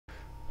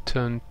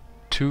turn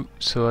 2.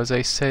 So as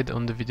I said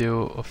on the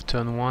video of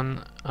turn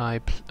 1, I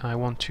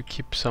want to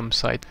keep some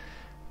side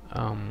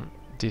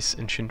these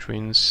ancient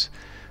ruins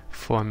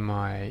for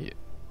my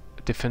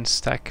defense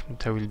stack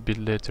that I will build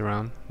later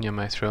on near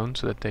my throne,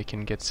 so that they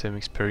can get some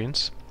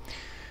experience.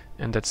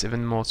 And that's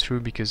even more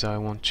true because I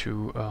want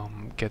to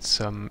get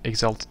some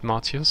exalted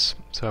martyrs,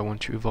 so I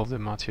want to evolve the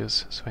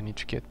martyrs, so I need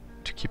to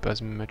keep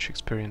as much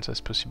experience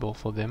as possible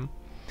for them.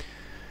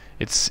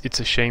 It's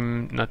a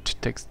shame not to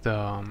take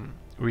the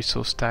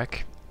resource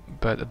stack,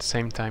 but at the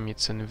same time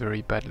it's in a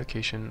very bad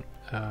location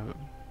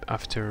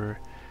after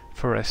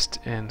forest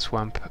and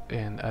swamp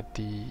and at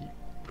the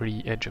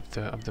really edge of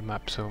the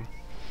map, so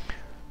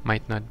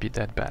might not be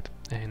that bad.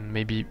 And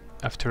maybe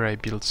after I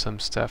build some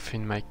stuff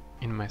in my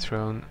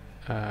throne,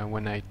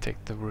 when I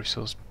take the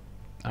resource,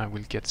 I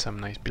will get some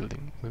nice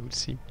building. We will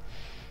see.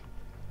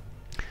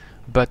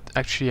 But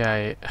actually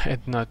I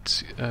had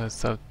not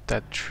thought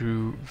that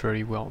through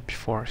very well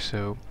before,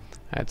 so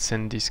I had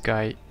sent this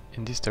guy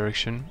in this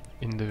direction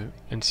in the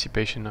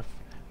anticipation of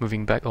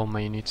moving back all my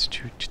units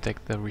to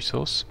take the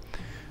resource.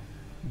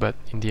 But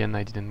in the end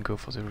I didn't go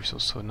for the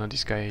resource, so now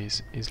this guy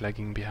is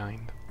lagging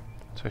behind.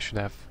 So I should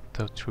have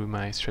thought through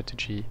my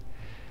strategy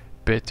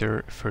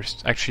better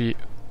first. Actually,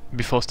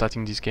 before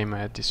starting this game I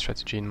had this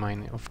strategy in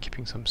mind of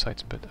keeping some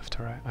sites, but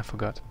after I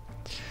forgot.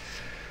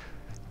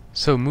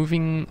 So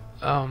moving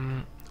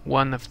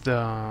one of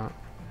the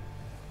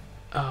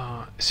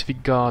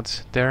civic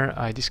guards there,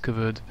 I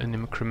discovered a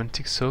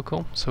Necromantic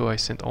Circle, so I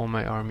sent all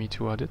my army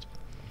toward it.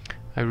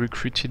 I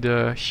recruited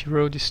a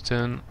hero this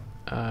turn.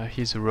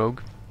 He's a rogue,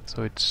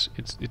 so it's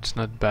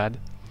not bad.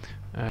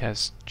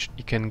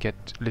 He can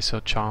get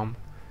lesser charm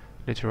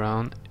later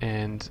on,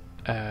 and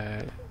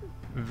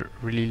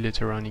really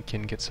later on he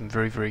can get some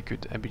very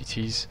good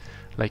abilities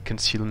like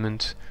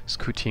concealment,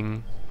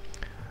 scouting,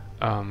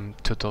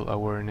 total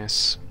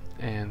awareness,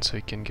 and so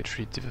he can get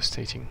really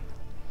devastating.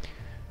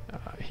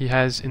 He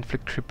has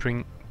inflict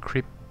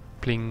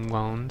crippling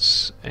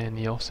wounds, and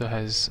he also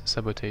has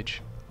sabotage,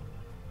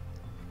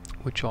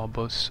 which are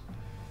both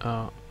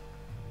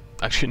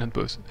actually not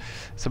both.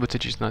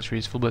 Sabotage is not really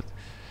useful, but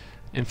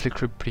inflict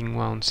crippling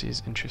wounds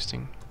is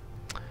interesting.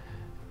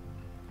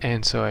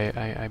 And so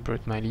I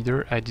brought my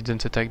leader. I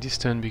didn't attack this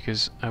turn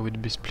because I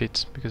would be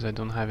split, because I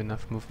don't have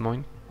enough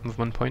movement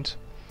points,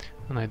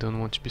 and I don't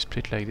want to be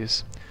split like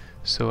this.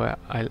 So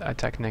I'll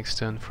attack next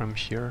turn from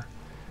here,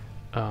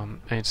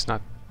 and it's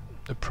not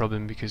a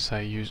problem because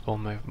I used all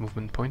my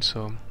movement points,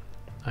 so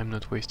I'm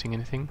not wasting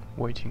anything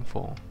waiting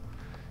for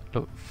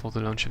the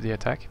launch of the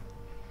attack.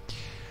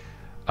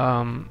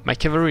 My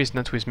cavalry is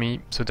not with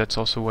me, so that's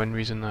also one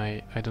reason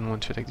I don't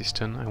want to attack this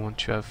turn. I want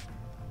to have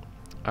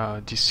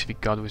this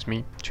civic guard with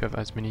me to have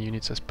as many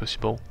units as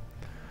possible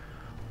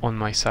on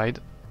my side,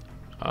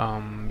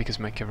 because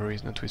my cavalry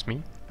is not with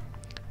me,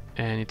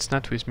 and it's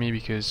not with me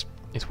because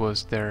it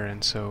was there,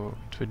 and so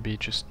it would be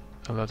just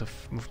a lot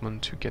of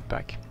movement to get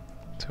back.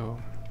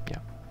 So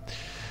yeah,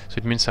 so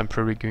it means I'm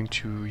probably going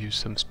to use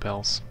some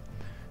spells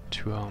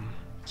to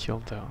kill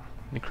the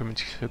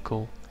Necromantic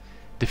Circle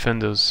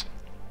defenders.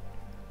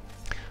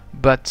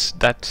 But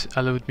that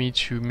allowed me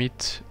to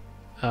meet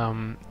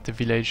the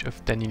village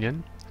of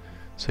Hiliadan.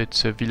 So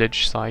it's a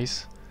village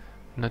size,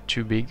 not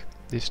too big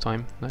this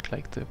time, not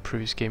like the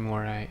previous game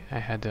where I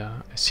had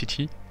a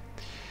city.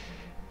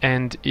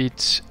 And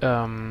it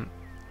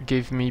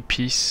gave me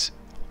peace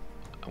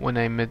when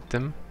I met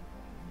them,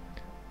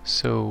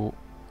 so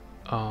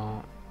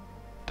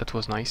that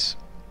was nice.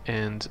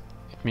 And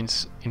it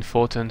means in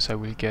 4 turns I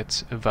will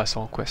get a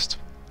vassal quest.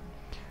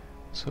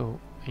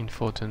 So in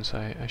 4 turns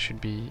I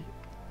should be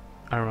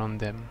around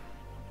them.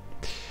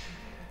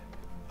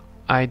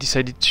 I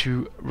decided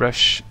to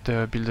rush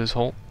the Builder's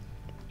Hall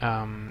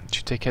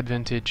to take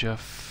advantage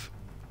of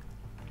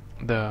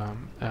the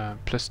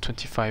plus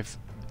 25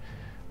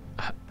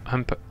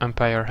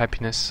 Empire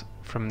happiness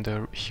from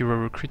the hero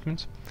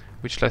recruitment,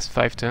 which lasts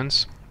 5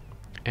 turns,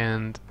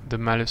 and the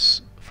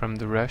malus from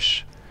the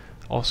rush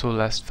also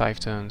lasts 5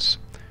 turns.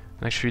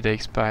 And actually they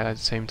expire at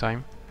the same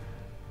time,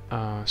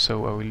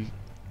 so I will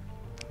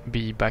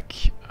be back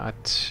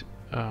at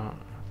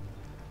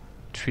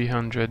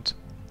 300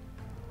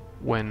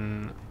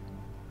 when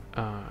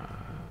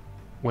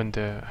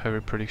the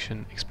hurry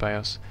prediction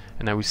expires,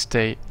 and I will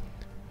stay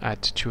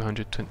at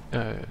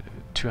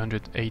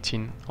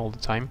 218 all the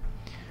time.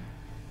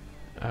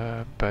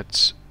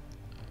 But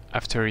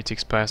after it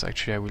expires,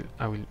 actually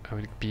I will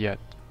be at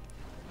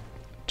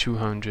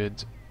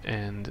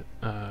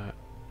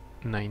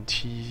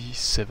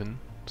 297,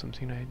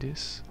 something like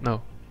this.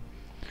 No,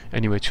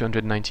 anyway,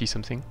 290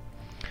 something.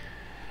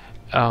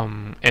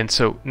 And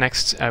so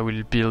next I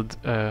will build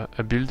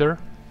a builder,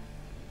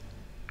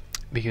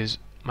 because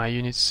my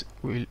units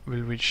will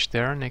reach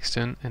there next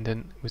turn, and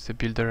then with the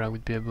builder I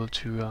would be able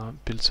to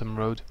build some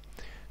road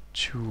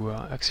to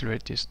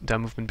accelerate their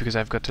movement, because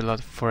I've got a lot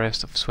of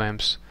forest of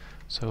swamps,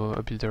 so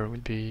a builder will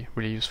be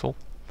really useful.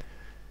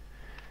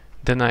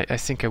 Then I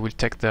think I will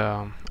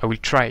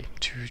try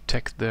to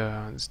take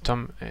the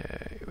storm.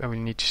 I will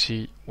need to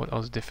see what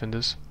are the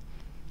defenders.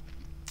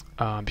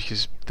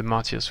 because the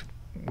martyrs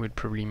would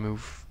probably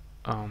move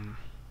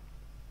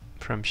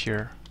from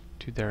here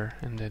to there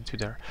and then to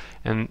there.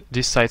 And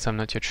these sites, I'm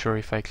not yet sure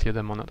if I clear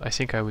them or not. I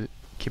think I will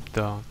keep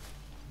the...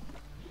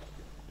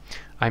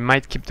 I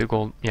might keep the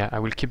gold... Yeah, I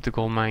will keep the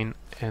gold mine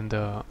and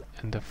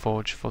the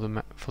forge for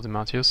the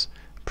martyrs.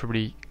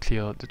 Probably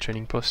clear the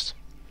trading post.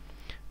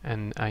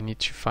 And I need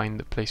to find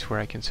the place where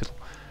I can settle.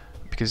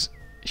 Because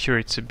here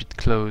it's a bit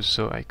close,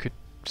 so I could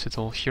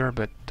settle here,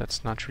 but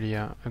that's not really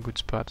a good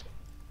spot.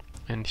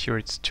 And here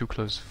it's too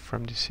close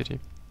from the city.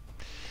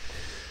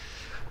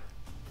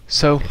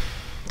 So,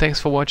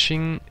 thanks for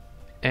watching,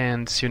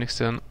 and see you next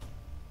time.